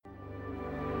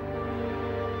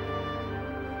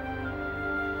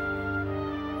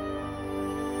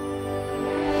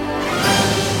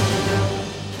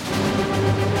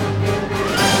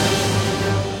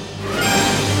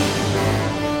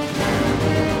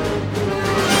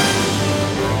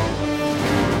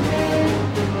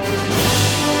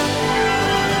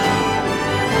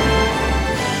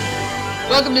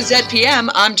Welcome to ZPM.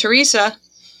 I'm Teresa.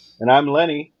 And I'm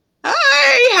Lenny.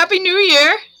 Hi! Happy New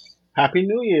Year! Happy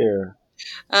New Year.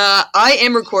 I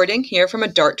am recording here from a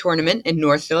dart tournament in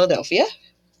North Philadelphia.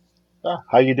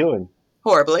 How you doing?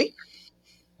 Horribly.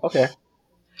 Okay.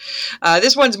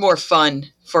 This one's more fun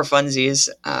for funsies.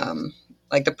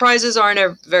 Like the prizes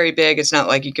aren't very big. It's not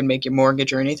like you can make your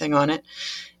mortgage or anything on it.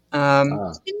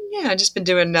 Yeah, I've just been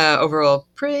doing overall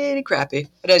pretty crappy.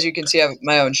 But as you can see, I have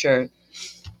my own shirt.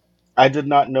 I did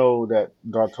not know that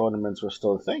dart tournaments were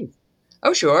still a thing.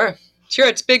 Oh, sure. Sure,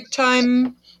 it's big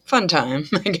time, fun time,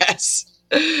 I guess.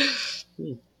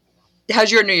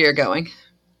 How's your New Year going?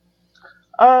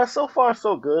 So far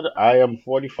so good. I am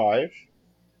 45.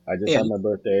 I just had my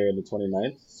birthday on the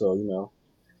 29th, so,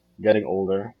 getting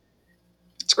older.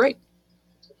 It's great.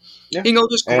 Yeah. Being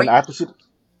older is great. And I have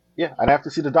to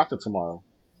see the doctor tomorrow.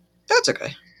 That's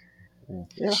okay.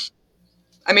 Yeah.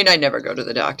 I mean, I never go to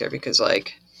the doctor because,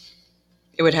 like,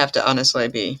 it would have to honestly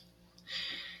be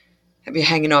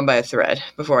hanging on by a thread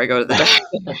before I go to the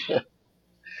doctor.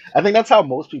 I think that's how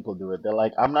most people do it. They're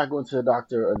like, I'm not going to the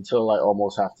doctor until I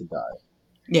almost have to die.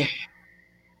 Yeah.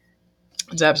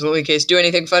 It's absolutely the case. Do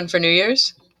anything fun for New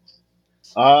Year's?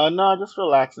 No, just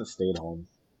relax and stay at home.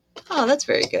 Oh, that's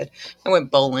very good. I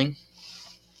went bowling.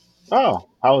 Oh,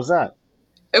 how was that?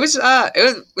 It was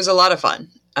a lot of fun.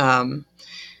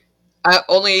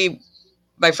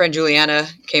 My friend Juliana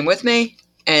came with me,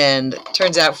 and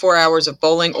turns out 4 hours of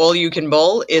bowling, all you can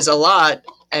bowl, is a lot,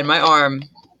 and my arm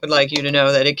would like you to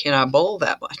know that it cannot bowl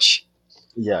that much.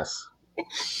 Yes.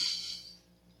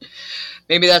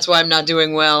 Maybe that's why I'm not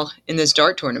doing well in this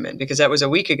dart tournament, because that was a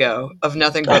week ago of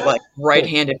nothing but like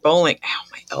right-handed bowling. Ow,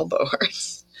 my elbow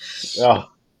hurts. Oh,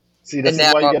 see, this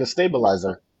is why you get a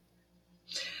stabilizer.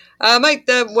 One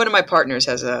of my partners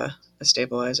has a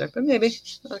stabilizer, but maybe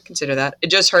I'll consider that.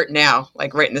 It just hurt now,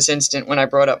 like right in this instant when I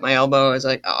brought up my elbow. I was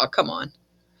like, oh, come on.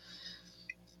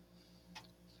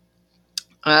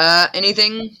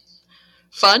 Anything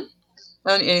fun?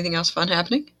 Anything else fun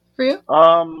happening for you?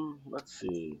 Let's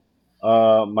see.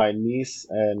 My niece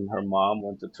and her mom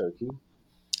went to Turkey.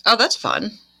 Oh, that's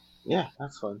fun. Yeah,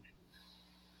 that's fun.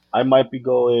 I might be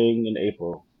going in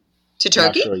April. To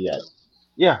Turkey? I'm not sure yet.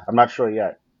 Yeah, I'm not sure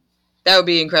yet. That would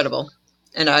be incredible.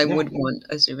 And I would want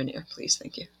a souvenir, please.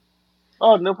 Thank you.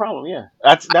 Oh, no problem. Yeah.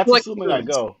 That's assuming spoons. I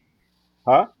go.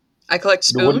 Huh? I collect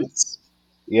spoons.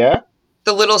 Yeah?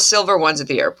 The little silver ones at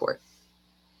the airport.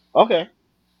 Okay.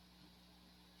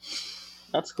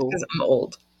 That's cool. Because I'm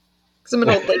old. Because I'm an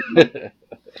old lady.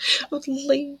 Old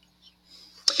lady.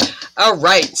 All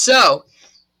right. So,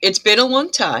 it's been a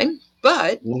long time,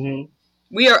 but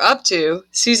we are up to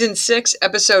Season 6,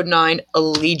 Episode 9,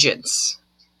 Allegiance.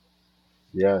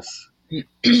 Yes.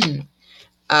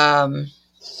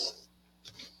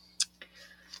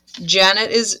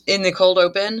 Janet is in the cold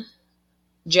open.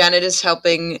 Janet is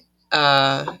helping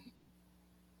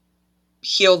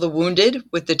heal the wounded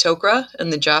with the Tok'ra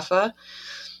and the Jaffa.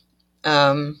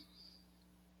 The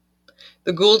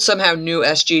Goa'uld somehow knew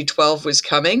SG-12 was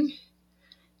coming,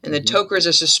 and the Tok'ras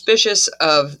are suspicious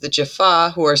of the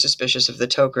Jaffa, who are suspicious of the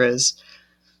Tok'ras.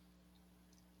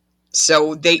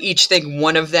 So they each think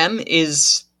one of them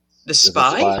is the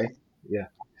spy? Yeah.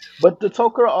 But the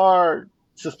Tok'ra are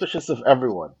suspicious of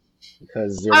everyone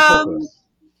because they're Tok'ra.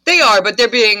 They are, but they're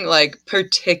being like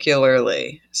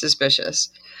particularly suspicious.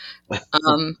 I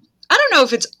don't know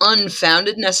if it's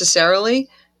unfounded necessarily,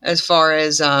 as far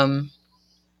as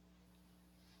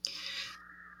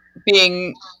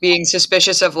being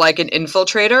suspicious of like an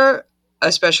infiltrator,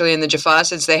 especially in the Jaffa,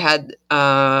 since they had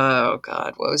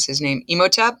what was his name?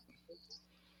 Imhotep?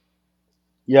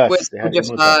 Yes, they had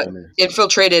Imhotep in there.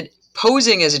 Infiltrated,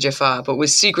 posing as a Jaffa, but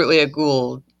was secretly a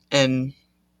Goa'uld and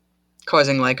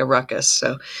causing like a ruckus.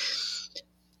 So,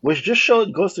 which just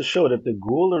goes to show that the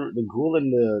Goa'uld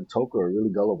and the Tok'ra are really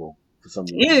gullible for some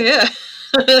reason. Yeah.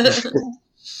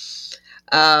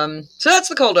 So that's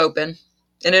the cold open,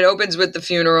 and it opens with the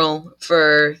funeral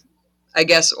for, I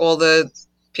guess, all the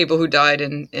people who died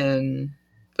in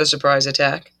the surprise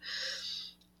attack.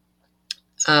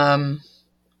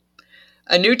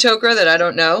 A new Tok'ra that I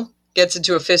don't know gets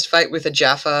into a fist fight with a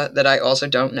Jaffa that I also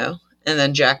don't know, and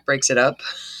then Jack breaks it up.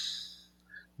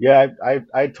 Yeah,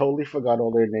 I totally forgot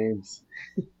all their names.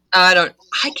 I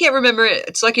can't remember it.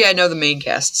 It's lucky I know the main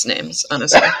cast's names,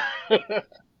 honestly.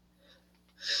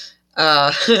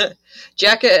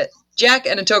 Jack and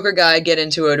a Tok'ra guy get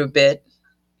into it a bit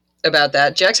about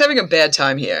that. Jack's having a bad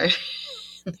time here.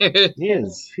 He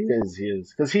is.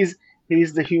 Because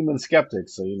he's the human skeptic,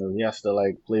 so he has to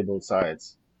like play both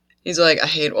sides. He's like, I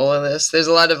hate all of this. There's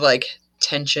a lot of like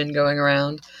tension going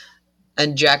around,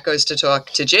 and Jack goes to talk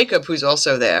to Jacob, who's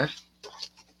also there,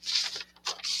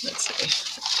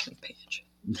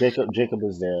 Jacob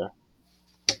is there.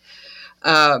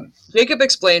 Jacob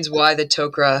explains why the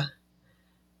Tok'ra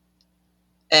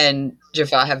and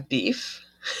Jaffa have beef.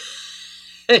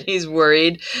 And he's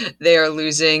worried they are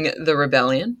losing the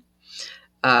rebellion.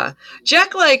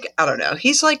 Jack, I don't know.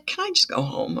 He's like, can I just go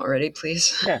home already,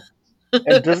 please? Yeah.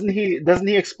 And doesn't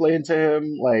he explain to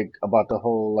him about the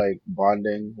whole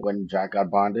bonding when Jack got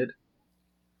bonded?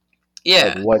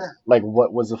 Yeah. What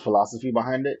was the philosophy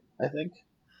behind it, I think?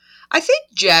 I think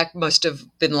Jack must have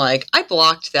been like, I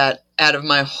blocked that out of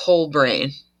my whole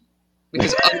brain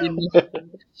because I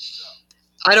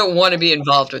don't want to be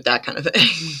involved with that kind of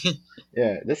thing.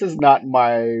 Yeah, this is not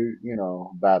my,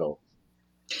 battle.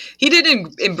 He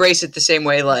didn't embrace it the same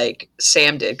way like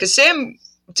Sam did, because Sam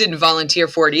didn't volunteer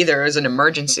for it either as an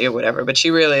emergency or whatever, but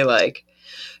she really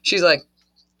she's like,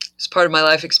 it's part of my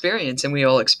life experience and we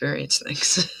all experience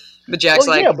things. But Jack's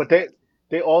yeah, but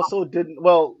they also didn't.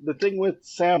 Well, the thing with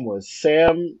Sam was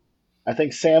I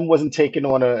think Sam wasn't taken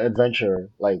on an adventure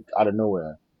out of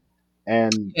nowhere.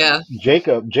 And yeah,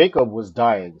 Jacob was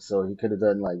dying, so he could have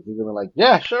done he could have been like,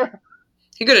 yeah, sure.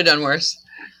 He could have done worse.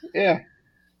 Yeah.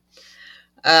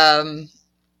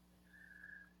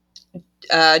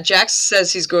 Jack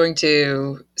says he's going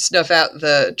to snuff out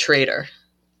the traitor.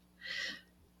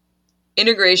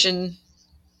 Integration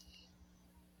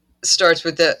starts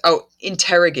with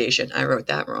interrogation. I wrote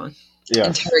that wrong.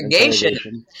 Yes,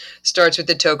 interrogation starts with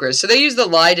the Tok'ras. So they use the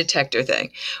lie detector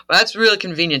thing. Well, that's really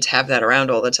convenient to have that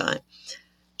around all the time.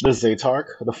 The Za'tarc,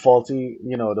 the faulty,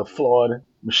 the flawed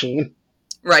machine.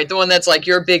 Right, the one that's like,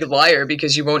 you're a big liar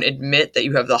because you won't admit that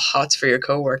you have the hots for your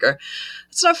coworker.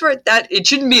 It's not for that. It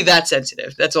shouldn't be that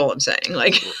sensitive. That's all I'm saying.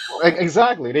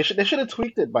 Exactly. They should have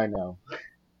tweaked it by now.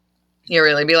 Yeah,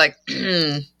 really. Be like,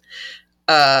 maybe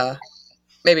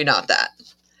not that.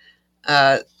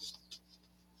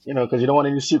 Because you don't want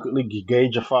to secretly gay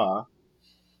Jafar.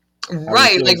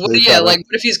 Right. What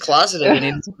if he's closeted and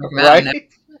he's right? And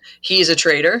he's a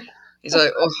traitor? He's like,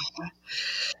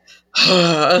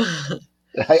 oh.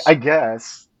 I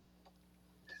guess.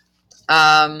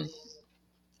 The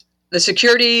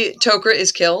security Tok'ra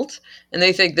is killed, and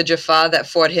they think the Jaffa that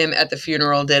fought him at the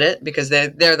funeral did it because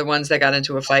they're the ones that got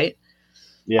into a fight.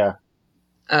 Yeah.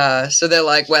 So they're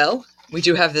like, well, we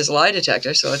do have this lie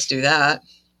detector, so let's do that.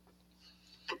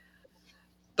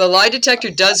 The lie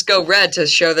detector does go red to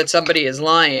show that somebody is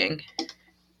lying.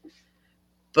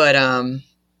 But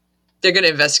they're going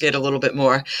to investigate a little bit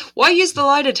more. Why use the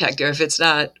lie detector if it's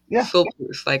not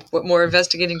foolproof? What more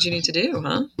investigating do you need to do,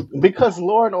 huh? Because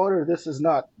Law and Order, this is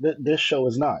not. This show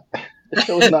is not. This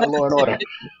show is not Law and Order.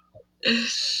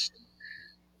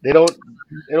 They don't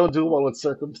do well with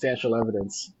circumstantial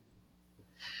evidence.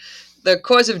 The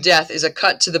cause of death is a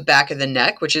cut to the back of the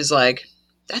neck, which is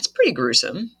that's pretty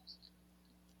gruesome.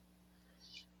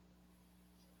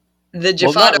 The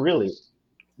Jaffa. Well,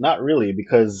 not really,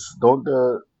 because don't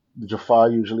the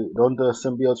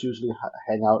symbiotes usually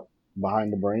hang out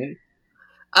behind the brain?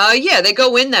 Yeah, they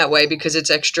go in that way because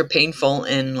it's extra painful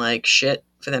and shit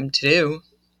for them to do.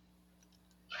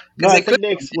 No, I think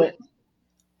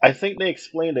they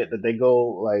explained it that they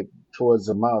go towards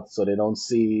the mouth so they don't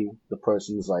see the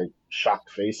person's shocked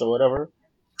face or whatever,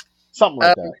 something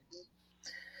like that.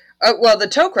 Well, the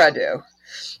Tok'ra do,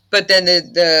 but then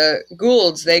the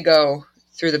Goulds, they go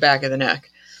through the back of the neck.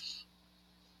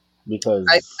 Because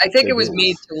I think it was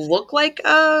made to look like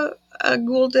a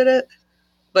Gould did it,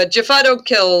 but Jaffa don't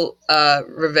kill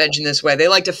Revenge in this way. They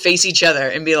like to face each other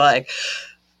and be like,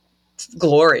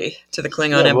 glory to the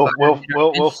Klingon Empire.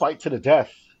 We'll fight to the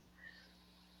death.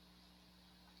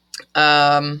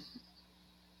 And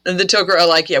the Tok'ra are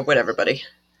like, yeah, whatever, buddy.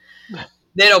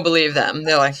 They don't believe them.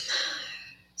 They're like,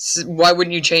 why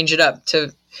wouldn't you change it up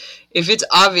to, if it's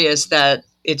obvious that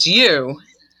it's you,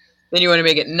 then you want to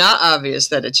make it not obvious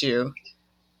that it's you.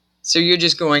 So you're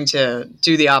just going to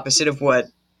do the opposite of what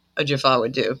a Jaffa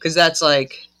would do. Because that's I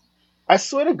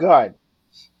swear to God.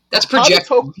 That's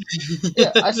projecting.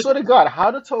 Yeah, I swear to God,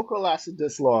 how the Tok'ra lasted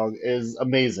this long is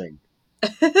amazing.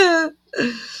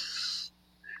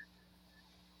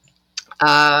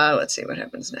 Let's see what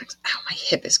happens next. Ow, my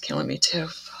hip is killing me too.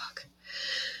 Fuck.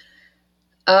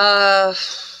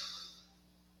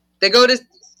 They go to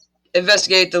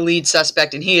investigate the lead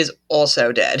suspect, and he is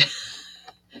also dead.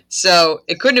 So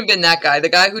it couldn't have been that guy. The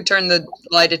guy who turned the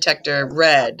lie detector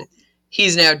red,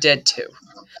 he's now dead too.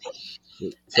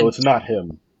 So it's not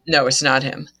him. No, it's not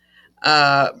him.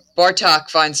 Bartok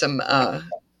finds some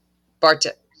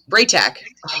Braytak. Braytak.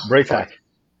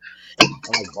 Oh,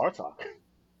 Bartok.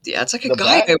 Yeah, it's like a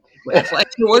guy I work with. I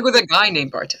can work with a guy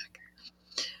named Bartek.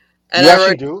 And you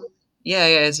actually do? Yeah,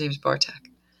 his name's Bartek.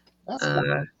 That's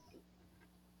cool.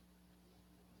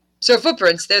 So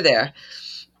footprints, they're there.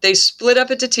 They split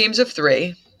up into teams of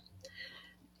 3.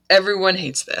 Everyone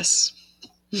hates this.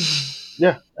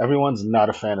 Yeah, everyone's not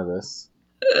a fan of this.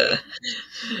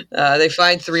 They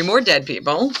find 3 more dead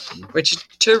people, which is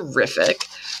terrific.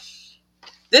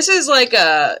 This is like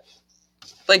an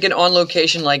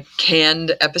on-location, like,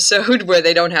 canned episode where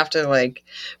they don't have to, like,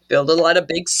 build a lot of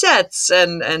big sets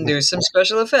and do some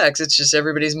special effects. It's just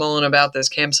everybody's mulling about this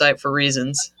campsite for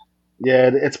reasons.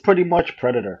 Yeah, it's pretty much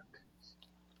Predator.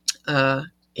 Yeah,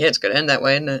 it's going to end that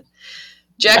way, isn't it?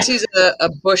 Jack sees a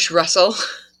bush rustle,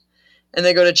 and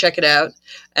they go to check it out.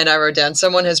 And I wrote down,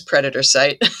 someone has predator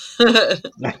sight.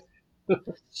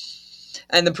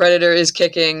 And the predator is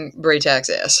kicking Braytak's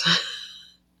ass.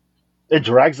 It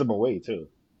drags him away, too.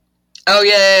 Oh,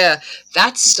 yeah.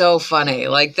 That's so funny.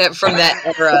 Like, that from that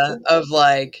era of,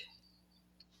 like,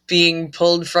 being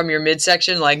pulled from your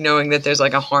midsection, like, knowing that there's,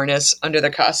 like, a harness under the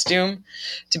costume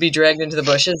to be dragged into the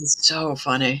bushes. It's so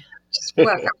funny. Just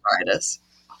whack arthritis.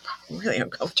 Really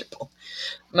uncomfortable.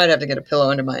 I might have to get a pillow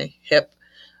under my hip.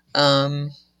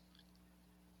 Teal'c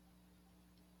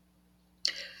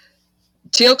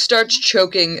starts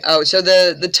choking. Oh, so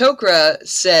the Tok'ra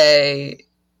say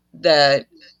that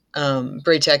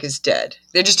Braytak is dead.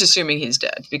 They're just assuming he's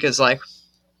dead because, like,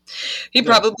 he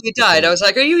probably died. I was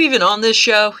like, are you even on this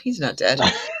show? He's not dead.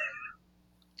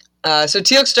 So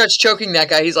Teal'c starts choking that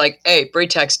guy. He's like, hey,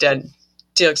 Braytak's dead.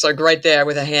 Teal'c's like right there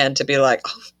with a hand to be like,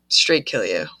 I'll straight kill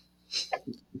you.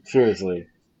 Seriously.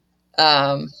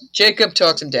 Jacob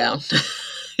talks him down.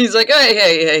 He's like,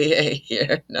 hey,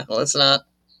 here. No, let's not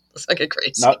get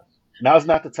crazy. Now's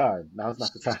not the time.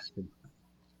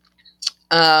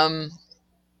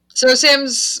 So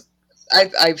Sam's,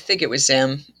 I think it was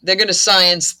Sam, they're going to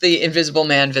science the Invisible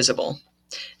Man visible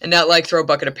and not, like, throw a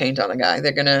bucket of paint on a guy.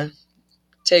 They're going to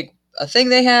take a thing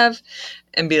they have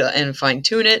and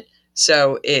fine-tune it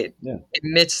so it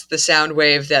emits the sound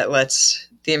wave that lets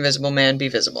the Invisible Man be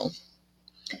visible.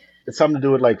 It's something to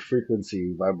do with, like,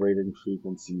 frequency, vibrating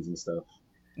frequencies and stuff.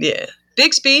 Yeah.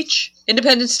 Big speech,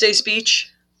 Independence Day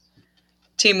speech,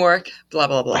 teamwork, blah,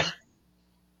 blah, blah.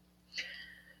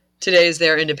 Today is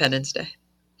their Independence Day.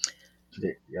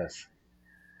 Today, yes.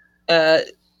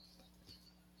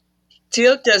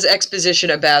 Teal'c does exposition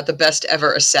about the best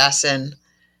ever assassin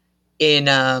in,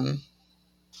 I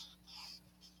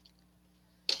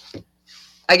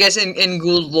guess in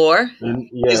Gould lore.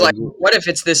 He's like, what if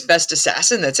it's this best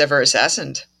assassin that's ever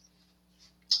assassinated?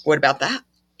 What about that?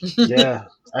 Yeah,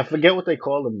 I forget what they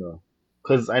call him though,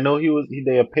 because I know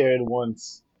they appeared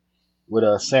once with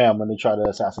Sam when they tried to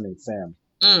assassinate Sam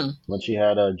when she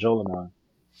had Jolin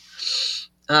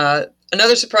on.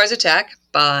 Another surprise attack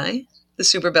by the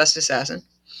super best assassin.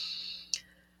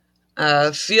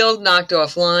 Field knocked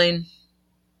offline.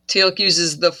 Teal'c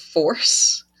uses the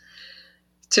Force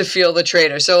to feel the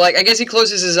traitor. So, like, I guess he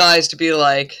closes his eyes to be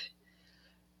like,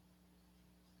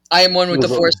 I am one with the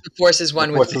Force. The Force is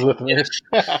one with me.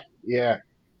 Yeah.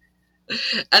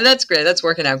 And that's great. That's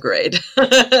working out great.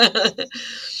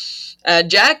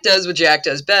 Jack does what Jack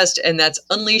does best, and that's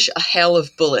unleash a hail of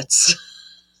bullets.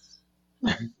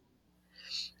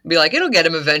 Be like, it'll get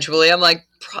him eventually. I'm like,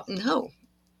 no,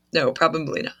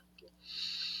 probably not.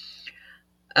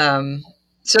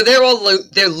 So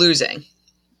they're losing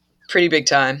pretty big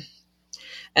time.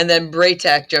 And then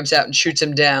Braytak jumps out and shoots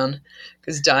him down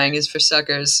because dying is for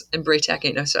suckers, and Braytak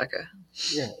ain't no sucker.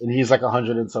 Yeah, and he's like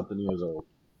 100 and something years old.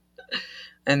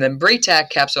 And then Braytak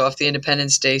caps off the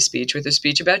Independence Day speech with a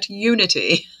speech about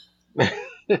unity.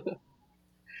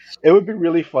 It would be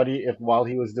really funny if while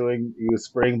he was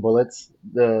spraying bullets,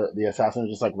 the assassin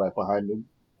was just like right behind him,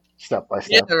 step by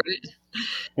step. Yeah,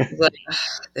 right. Like,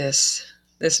 this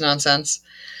nonsense.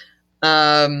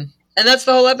 And that's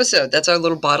the whole episode. That's our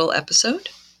little bottle episode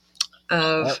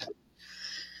of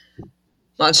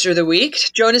Monster of the Week.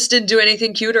 Jonas didn't do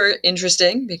anything cute or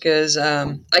interesting because I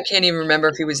can't even remember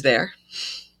if he was there.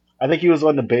 I think he was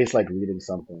on the base, like, reading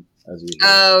something, as usual.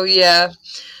 Oh, yeah.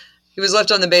 He was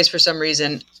left on the base for some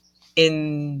reason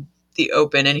in the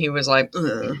open, and he was like,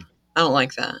 I don't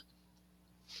like that.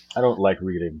 I don't like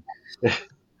reading. I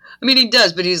mean, he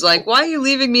does, but he's like, why are you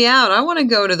leaving me out? I want to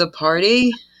go to the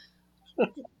party.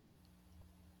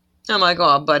 I'm like,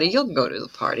 oh, buddy, you'll go to the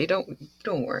party. Don't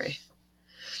worry.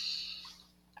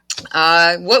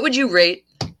 What would you rate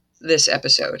this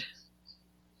episode?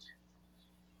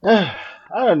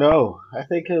 I don't know. I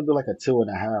think it'll be like a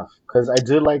 2.5 because I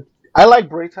like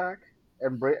Braytak,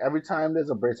 and every time there's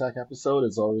a Braytak episode,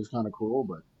 it's always kind of cool.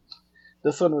 But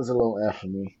this one was a little F for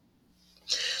me.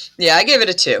 Yeah, I gave it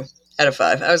a 2 out of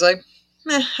 5. I was like,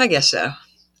 I guess so.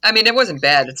 I mean, it wasn't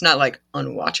bad. It's not like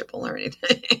unwatchable or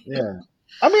anything. Yeah,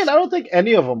 I mean, I don't think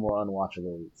any of them were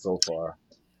unwatchable so far.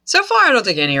 So far, I don't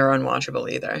think any are unwatchable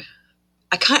either.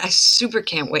 I super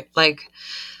can't wait. Like,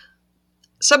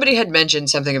 somebody had mentioned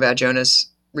something about Jonas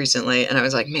recently, and I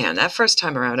was like, man, that first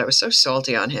time around, I was so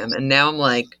salty on him, and now I'm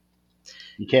like,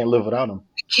 you can't live without him.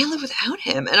 I can't live without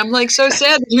him, and I'm like so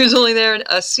sad that he was only there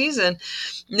a season.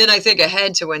 And then I think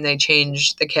ahead to when they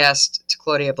changed the cast to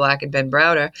Claudia Black and Ben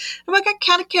Browder. I'm like, I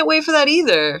kind of can't wait for that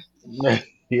either.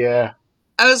 Yeah.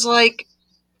 I was like,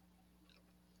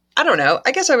 I don't know.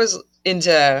 I guess I was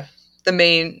into the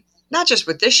main, not just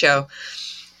with this show,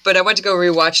 but I went to go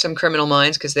rewatch some Criminal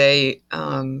Minds because they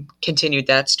continued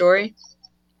that story.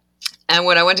 And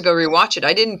when I went to go rewatch it,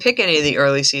 I didn't pick any of the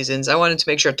early seasons. I wanted to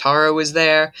make sure Tara was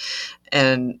there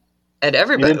and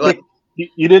everybody.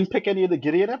 You didn't pick any of the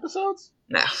Gideon episodes?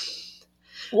 No.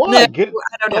 Why? No, I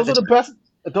don't those are the best.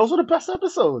 Those are the best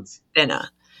episodes. They're not.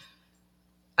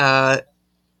 I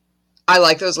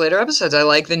like those later episodes. I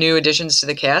like the new additions to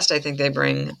the cast. I think they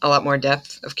bring a lot more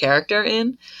depth of character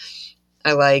in.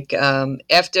 I like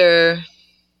after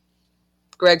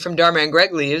Greg from Dharma and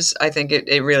Greg leaves, I think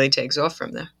it really takes off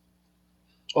from there.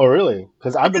 Oh, really?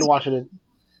 Because I've been watching it.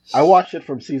 I watched it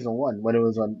from season 1 when it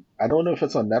was on. I don't know if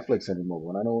it's on Netflix anymore.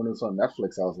 When it was on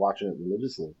Netflix, I was watching it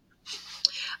religiously.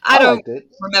 I don't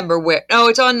remember where. Oh,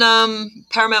 it's on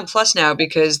Paramount Plus now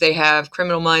because they have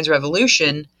Criminal Minds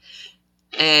Revolution,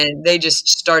 and they just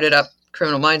started up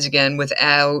Criminal Minds again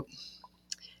without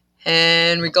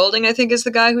Henry Golding, I think is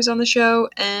the guy who's on the show,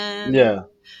 and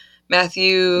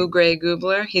Matthew Gray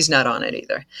Gubler. He's not on it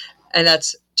either, and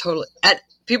that's totally.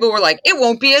 People were like, "It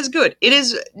won't be as good." It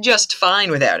is just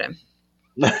fine without him.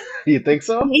 You think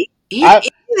so? He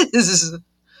is.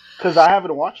 Because I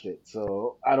haven't watched it,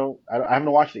 so I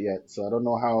haven't watched it yet, so I don't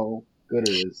know how good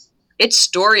it is. It's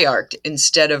story arced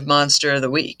instead of Monster of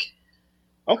the Week.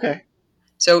 Okay.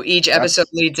 So each episode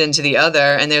leads into the other,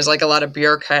 and there's like a lot of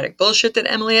bureaucratic bullshit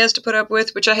that Emily has to put up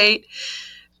with, which I hate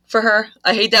for her.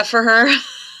 I hate that for her.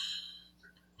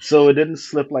 So it didn't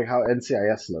slip like how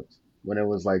NCIS slipped, when it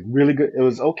was like really good. It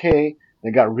was okay,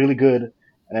 it got really good, and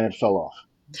then it fell off.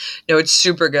 No, it's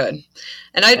super good.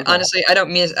 And honestly, I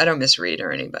don't miss Reed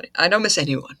or anybody. I don't miss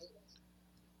anyone.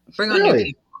 Bring on new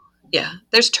people. Yeah,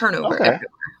 there's turnover everywhere.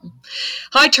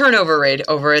 High turnover rate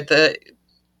over at the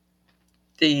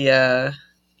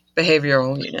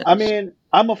behavioral unit. I mean,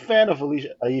 I'm a fan of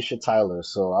Aisha Tyler,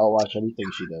 so I'll watch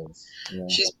anything she does. You know?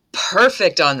 She's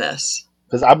perfect on this.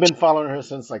 Because I've been following her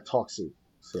since like Talk Soup.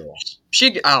 So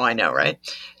I know, right?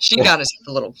 She got us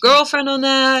a little girlfriend on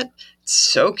that. It's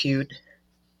so cute.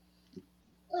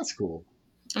 That's cool.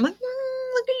 I'm like,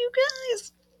 look at you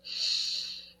guys.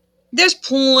 There's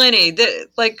plenty.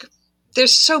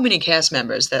 There's so many cast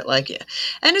members that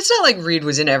and it's not like Reed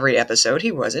was in every episode.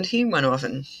 He wasn't. He went off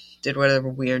and did whatever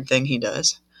weird thing he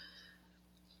does,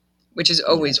 which is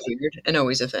always weird and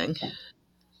always a thing.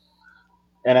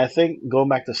 And I think going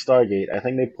back to Stargate, I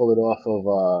think they pulled it off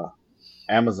of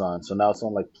Amazon, so now it's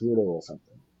on like Pluto or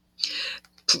something.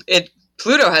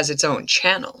 Pluto has its own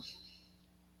channel.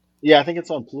 Yeah, I think it's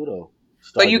on Pluto.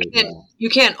 Stargate, but you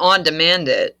can't on demand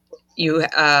it. You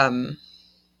I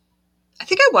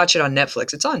think I watch it on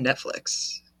Netflix. It's on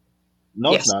Netflix.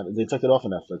 No, It's not. They took it off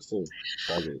of Netflix too.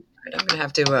 Stargate. I'm gonna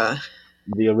have to.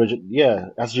 The original,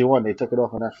 SG1. They took it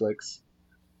off of Netflix,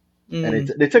 and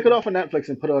they took it off of Netflix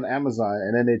and put it on Amazon,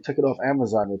 and then they took it off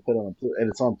Amazon and put it on Pluto, and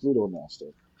it's on Pluto now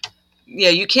still. Yeah,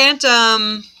 you can't.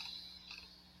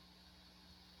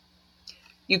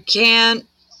 You can't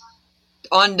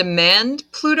on demand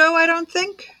Pluto. I don't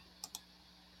think.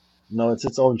 No, it's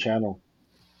its own channel.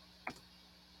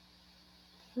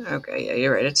 Okay, yeah,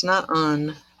 you're right. It's not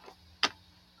on.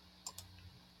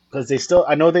 Because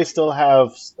I know they still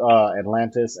have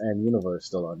Atlantis and Universe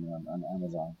still on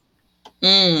Amazon.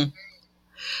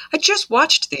 I just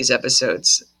watched these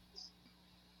episodes.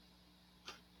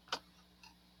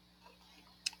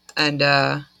 And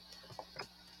I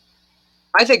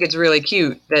think it's really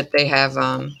cute that they have,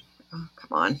 oh,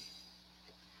 come on.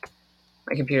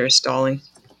 My computer is stalling.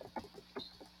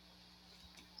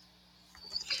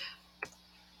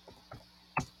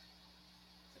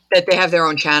 That they have their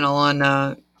own channel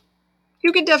on,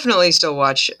 you can definitely still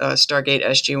watch Stargate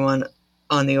SG-1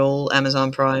 on the old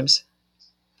Amazon Primes.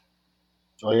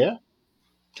 Oh, yeah?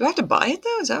 Do I have to buy it,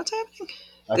 though? Is that what's happening?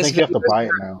 I think you have to buy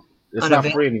it now. It's not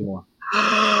free anymore.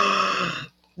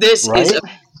 This is a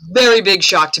very big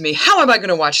shock to me. How am I going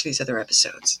to watch these other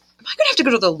episodes? Am I going to have to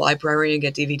go to the library and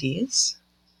get DVDs?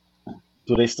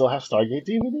 Do they still have Stargate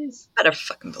DVDs? I better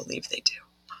fucking believe they do.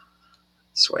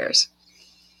 Swears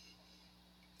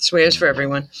for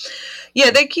everyone. Yeah,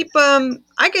 they keep,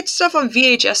 I get stuff on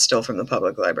VHS still from the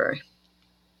public library.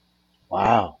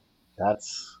 Wow,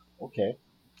 that's okay.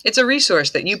 It's a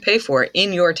resource that you pay for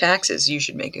in your taxes. You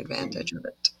should make advantage of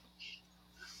it.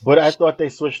 But I thought they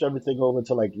switched everything over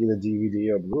to like either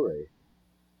DVD or Blu-ray.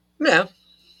 No,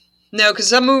 no, because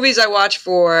some movies I watch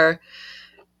for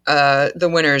the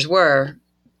winners were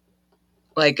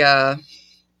like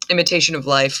Imitation of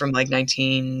Life from like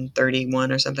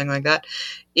 1931 or something like that.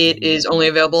 It Hmm. is only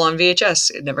available on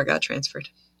VHS. It never got transferred.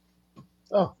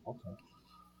 Oh, okay.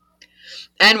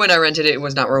 And when I rented it, it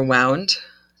was not rewound.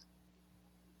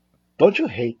 Don't you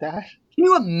hate that? Can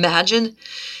you imagine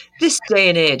this day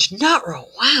and age not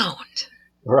rewound?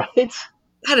 Right?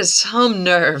 That is some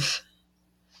nerve.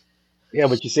 Yeah,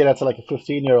 but you say that to like a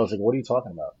 15-year-old. Like, what are you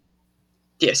talking about?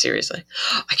 Yeah, seriously.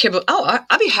 I can't believe. Oh,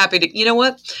 I'd be happy to. You know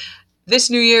what? This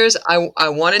New Year's, I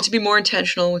wanted to be more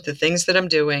intentional with the things that I'm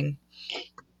doing,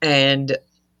 and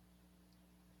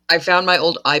I found my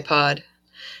old iPod,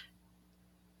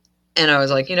 and I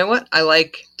was like, you know what? I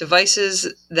like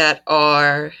devices that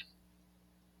are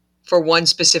for one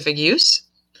specific use.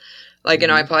 Like an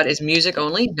Hmm. iPod is music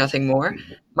only, nothing more.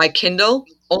 My Kindle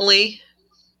only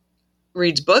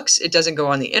reads books. It doesn't go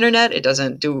on the internet. It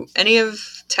doesn't do any of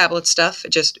tablet stuff. It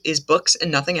just is books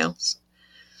and nothing else.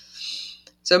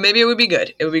 So maybe it would be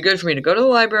good. It would be good for me to go to the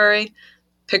library,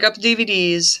 pick up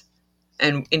DVDs,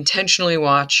 and intentionally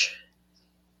watch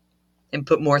and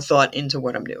put more thought into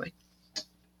what I'm doing.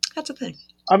 That's a thing.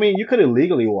 I mean, you could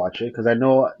illegally watch it because I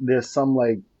know there's some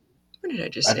like What did I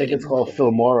just I say think to it's you? called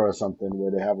Filmora or something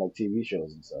where they have like TV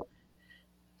shows and stuff,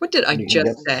 What did I and you can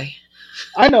just get. say?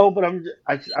 I know, but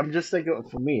I'm just thinking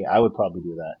for me, I would probably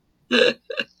do that.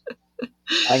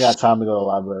 I ain't got time to go to the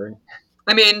library.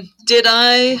 I mean, did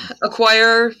I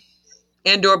acquire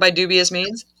Andor by dubious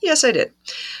means? Yes, I did.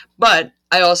 But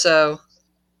I also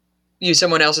used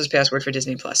someone else's password for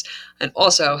Disney Plus, and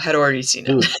also had already seen it.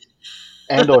 Dude,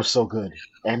 Andor's so good.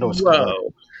 Andor's good.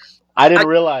 Whoa! I I, didn't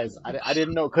realize. I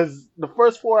didn't know because the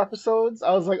first four episodes,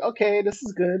 I was like, okay, this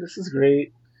is good. This is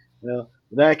great. You know.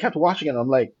 Then I kept watching it. And I'm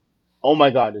like, oh my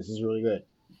god, this is really good.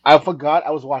 I forgot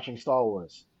I was watching Star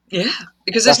Wars. yeah,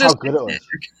 because there's That's no how good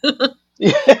space it was. magic.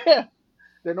 Yeah,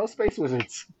 there are no space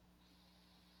wizards.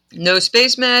 No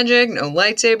space magic, no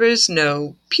lightsabers,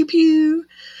 no pew pew.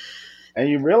 And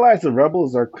you realize the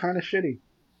rebels are kind of shitty.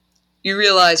 You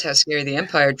realize how scary the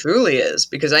Empire truly is,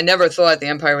 because I never thought the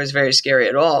Empire was very scary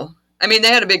at all. I mean, they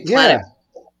had a big Yeah,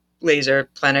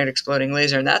 planet exploding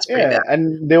laser, and that's pretty bad. yeah.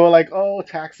 And they were like, oh,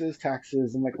 taxes,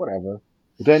 taxes. I'm like, whatever.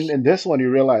 But then in this one, you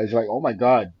realize, you're like, oh my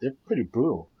god, they're pretty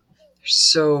brutal. They're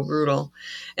so brutal.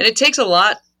 And it takes a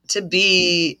lot to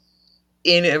be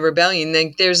in a rebellion.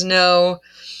 Like there's no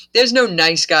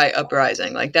nice guy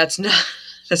uprising. Like that's not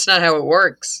how it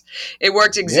works. It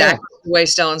works Yeah, exactly the way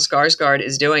Stellan Skarsgård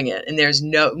is doing it, and there's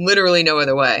literally no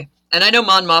other way. And I know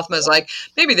Mon Mothma is like,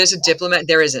 maybe there's a diplomat.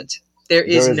 There isn't. There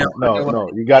is there no isn't. No, other way. no.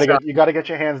 So, You gotta get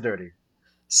your hands dirty,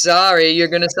 sorry, you're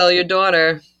gonna sell your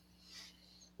daughter.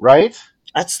 right?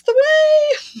 That's the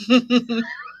way.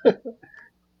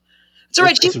 It's all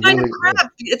right. She's It's kind of really good.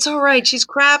 crap. It's all right. She's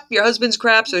crap. Your husband's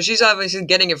crap, so she's obviously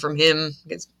getting it from him.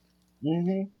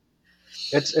 Hmm.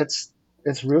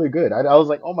 It's really good. I was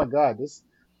like, oh my god, this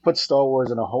puts Star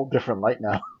Wars in a whole different light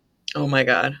now. Oh my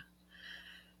god.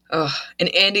 Oh, and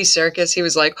Andy Serkis, he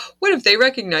was like, "What if they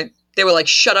recognize?" They were like,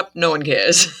 "Shut up! No one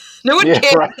cares. No one Yeah,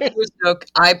 cares." right.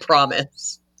 I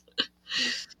promise.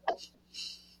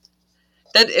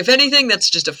 That if anything, that's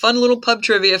just a fun little pub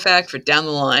trivia fact for down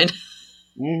the line,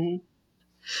 Hmm.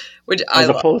 which I As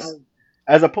love.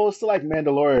 opposed to like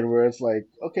Mandalorian, where it's like,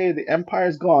 okay, the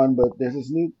Empire's gone, but there's this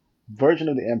new version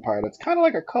of the Empire that's kind of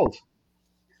like a cult.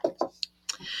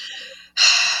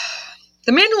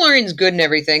 The Mandalorian's good and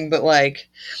everything, but like,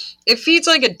 it feeds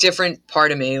like a different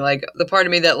part of me, like the part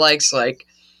of me that likes like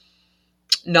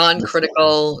The,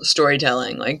 non-critical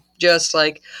storytelling, like just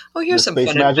like, oh, the here's some space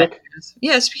fun magic. adventures.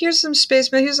 Yes, here's some space,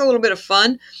 here's a little bit of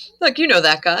fun. Look, you know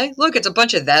that guy. Look, it's a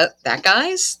bunch of that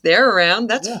guys. They're around.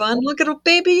 That's Yeah. fun. Look at a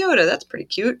baby Yoda. That's pretty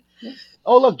cute. Yeah.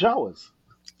 Oh, look, Jawas.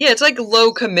 Yeah, it's like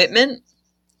low commitment.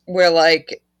 Where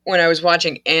like when I was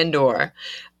watching Andor,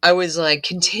 I was like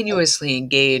continuously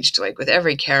engaged, like with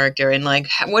every character, and like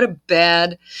what a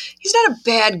bad. He's not a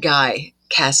bad guy,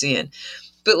 Cassian,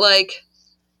 but like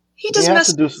he He does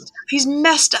has to mess. do. He's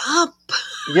messed up.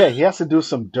 Yeah, he has to do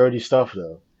some dirty stuff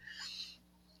though.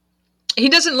 He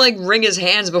doesn't like wring his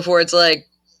hands before it's like,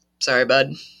 sorry,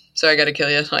 bud. Sorry, I gotta kill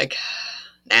you. Like,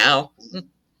 now.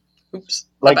 Oops.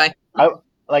 Bye Like bye.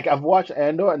 I've watched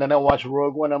Andor and then I watch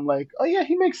Rogue One. I'm like, oh yeah,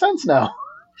 he makes sense now.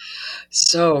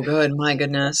 So good. My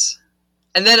goodness.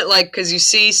 And then it like, because you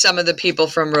see some of the people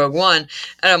from Rogue One,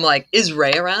 and I'm like, is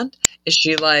Rey around? Is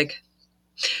she like,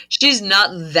 She's not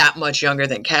that much younger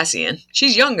than Cassian.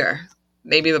 She's younger,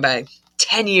 maybe about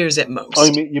 10 years at most. Oh,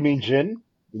 you mean Jin?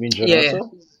 You mean Jin Yeah,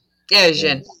 Erso? yeah,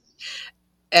 Jin.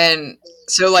 And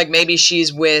so, like, maybe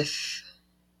she's with,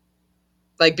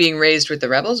 like, being raised with the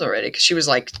rebels already, because she was,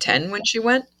 like, 10 when she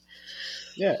went.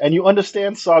 Yeah, and you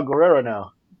understand Saw Gerrera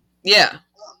now. Yeah.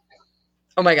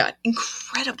 Oh my god,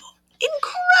 incredible.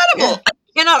 Incredible! Yeah. I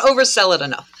cannot oversell it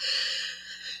enough.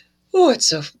 Oh,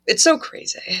 it's so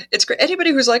crazy. It's great.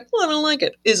 Anybody who's like, well, I don't like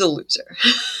it, is a loser.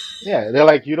 Yeah, they're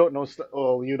like, you don't know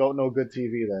good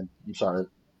TV then. I'm sorry.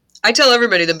 I tell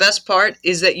everybody the best part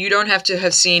is that you don't have to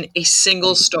have seen a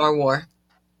single Star Wars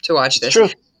to watch this. True.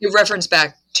 You reference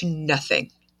back to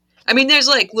nothing. I mean, there's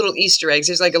like little Easter eggs.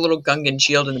 There's like a little Gungan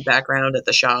shield in the background at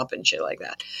the shop and shit like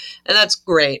that. And that's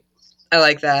great. I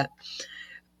like that.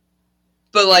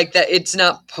 But like that, it's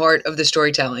not part of the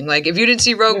storytelling. Like if you didn't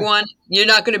see Rogue One, you're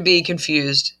not going to be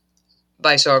confused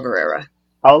by Saw Gerrera.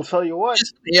 I'll tell you what.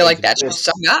 You're like, that's just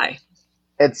some guy.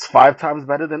 It's 5 times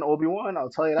better than Obi-Wan. I'll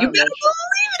tell you that. You better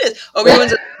believe it is.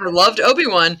 Obi-Wan's I loved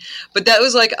Obi-Wan, but that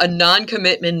was like a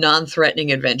non-commitment,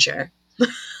 non-threatening adventure.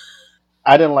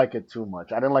 I didn't like it too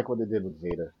much. I didn't like what they did with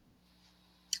Vader.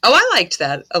 Oh, I liked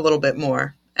that a little bit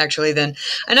more actually than,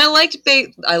 and I liked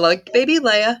baby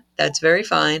Leia. That's very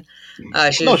fine.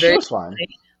 She was fine.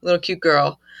 Funny, little cute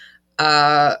girl.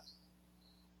 But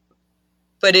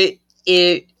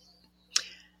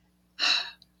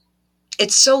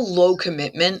it's so low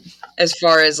commitment as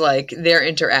far as like their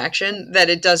interaction that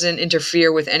it doesn't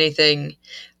interfere with anything.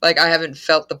 Like I haven't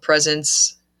felt the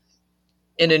presence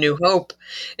in A New Hope.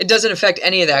 It doesn't affect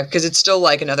any of that because it's still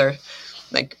like another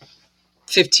like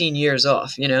 15 years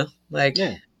off, you know? Like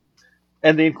yeah.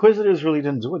 And the Inquisitors really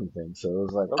didn't do anything, so it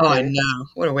was like, okay. Oh, I know.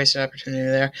 What a wasted opportunity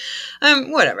there.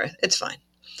 Whatever. It's fine.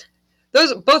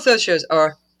 Both those shows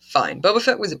are fine. Boba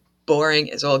Fett was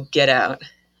boring as all get out.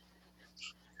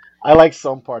 I like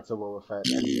some parts of Boba Fett,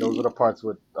 and those are the parts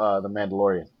with the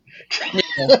Mandalorian.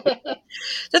 Yeah.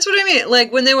 That's what I mean.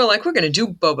 Like, when they were like, we're going to do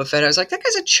Boba Fett, I was like, that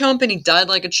guy's a chump, and he died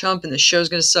like a chump, and the show's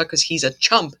going to suck because he's a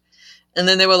chump. And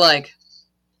then they were like,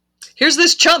 here's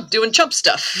this chump doing chump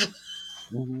stuff.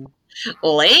 Mm-hmm.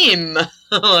 Lame.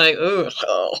 I'm like, ooh.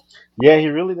 Oh. Yeah, he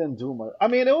really didn't do much. I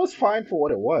mean, it was fine for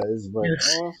what it was, but...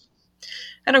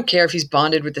 I don't care if he's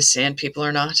bonded with the Sand People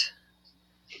or not.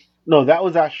 No, that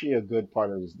was actually a good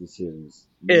part of the series.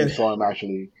 Yeah. You saw him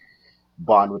actually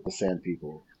bond with the Sand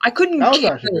People. I couldn't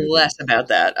care less about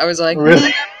that. I was like,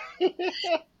 really?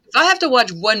 If I have to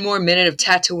watch one more minute of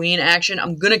Tatooine action,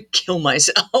 I'm going to kill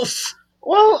myself.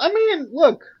 Well, I mean,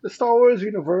 look, the Star Wars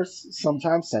universe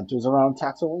sometimes centers around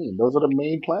Tatooine. Those are the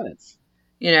main planets.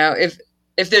 You know,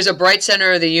 if there's a bright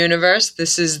center of the universe,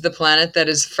 this is the planet that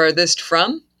is furthest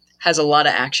from, has a lot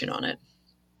of action on it.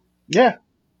 Yeah.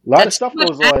 A lot of stuff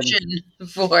goes on.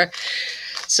 For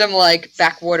some, like,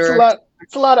 backwater...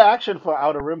 It's a lot of action for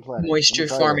Outer Rim planet. Moisture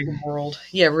farming world.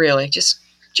 Yeah, really. Just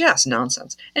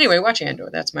nonsense. Anyway, watch Andor.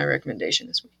 That's my recommendation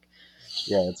this week.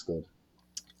 Yeah, it's good.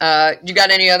 You got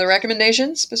any other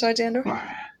recommendations besides Andor?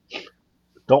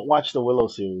 Don't watch the Willow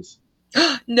series.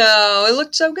 No, it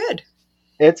looked so good.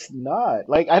 It's not.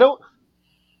 Like, I don't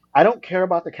care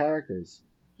about the characters.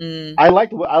 I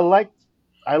like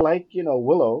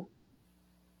Willow,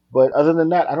 but other than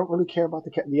that, I don't really care about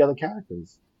the other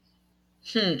characters.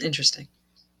 Interesting.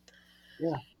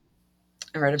 Yeah.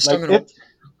 All right, I'm still gonna.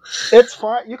 It's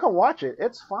fine. You can watch it.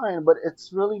 It's fine, but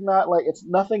it's really not like it's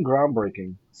nothing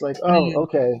groundbreaking. It's like, oh,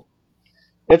 okay.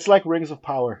 It's like Rings of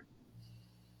Power.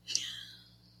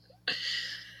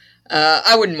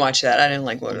 I wouldn't watch that. I didn't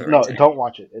like Lord of the Rings. No, don't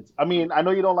watch it. I mean, I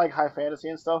know you don't like high fantasy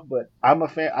and stuff, but I'm a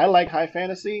fan. I like high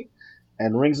fantasy,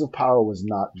 and Rings of Power was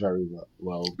not very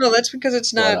well. No, that's because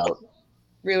it's not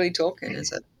really Tolkien,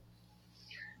 is it?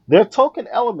 There are Tolkien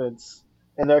elements,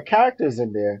 and there are characters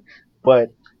in there,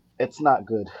 but it's not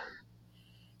good.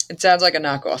 It sounds like a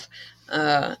knockoff.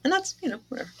 And that's,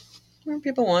 whatever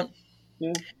people want.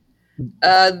 Yeah.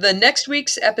 The next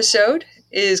week's episode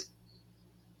is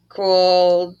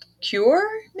called Cure,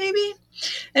 maybe?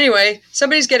 Anyway,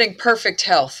 somebody's getting perfect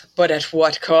health, but at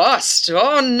what cost?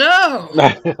 Oh, no!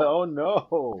 Oh, no!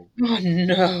 Oh,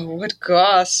 no, what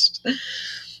cost?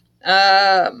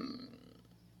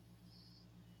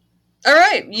 All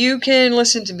right, you can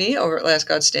listen to me over at Last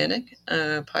God Standing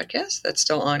podcast. That's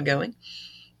still ongoing.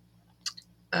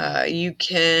 You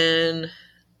can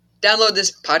download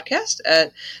this podcast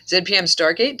at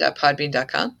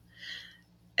zpmstargate.podbean.com.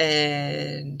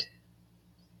 And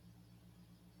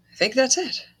I think that's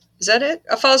it. Is that it?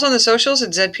 Follow us on the socials at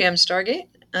ZPMStargate.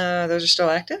 Those are still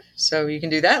active, so you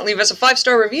can do that. Leave us a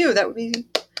 5-star review. That would be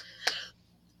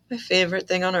my favorite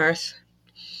thing on earth.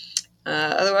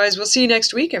 Otherwise, we'll see you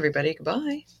next week, everybody.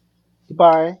 Goodbye.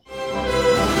 Goodbye.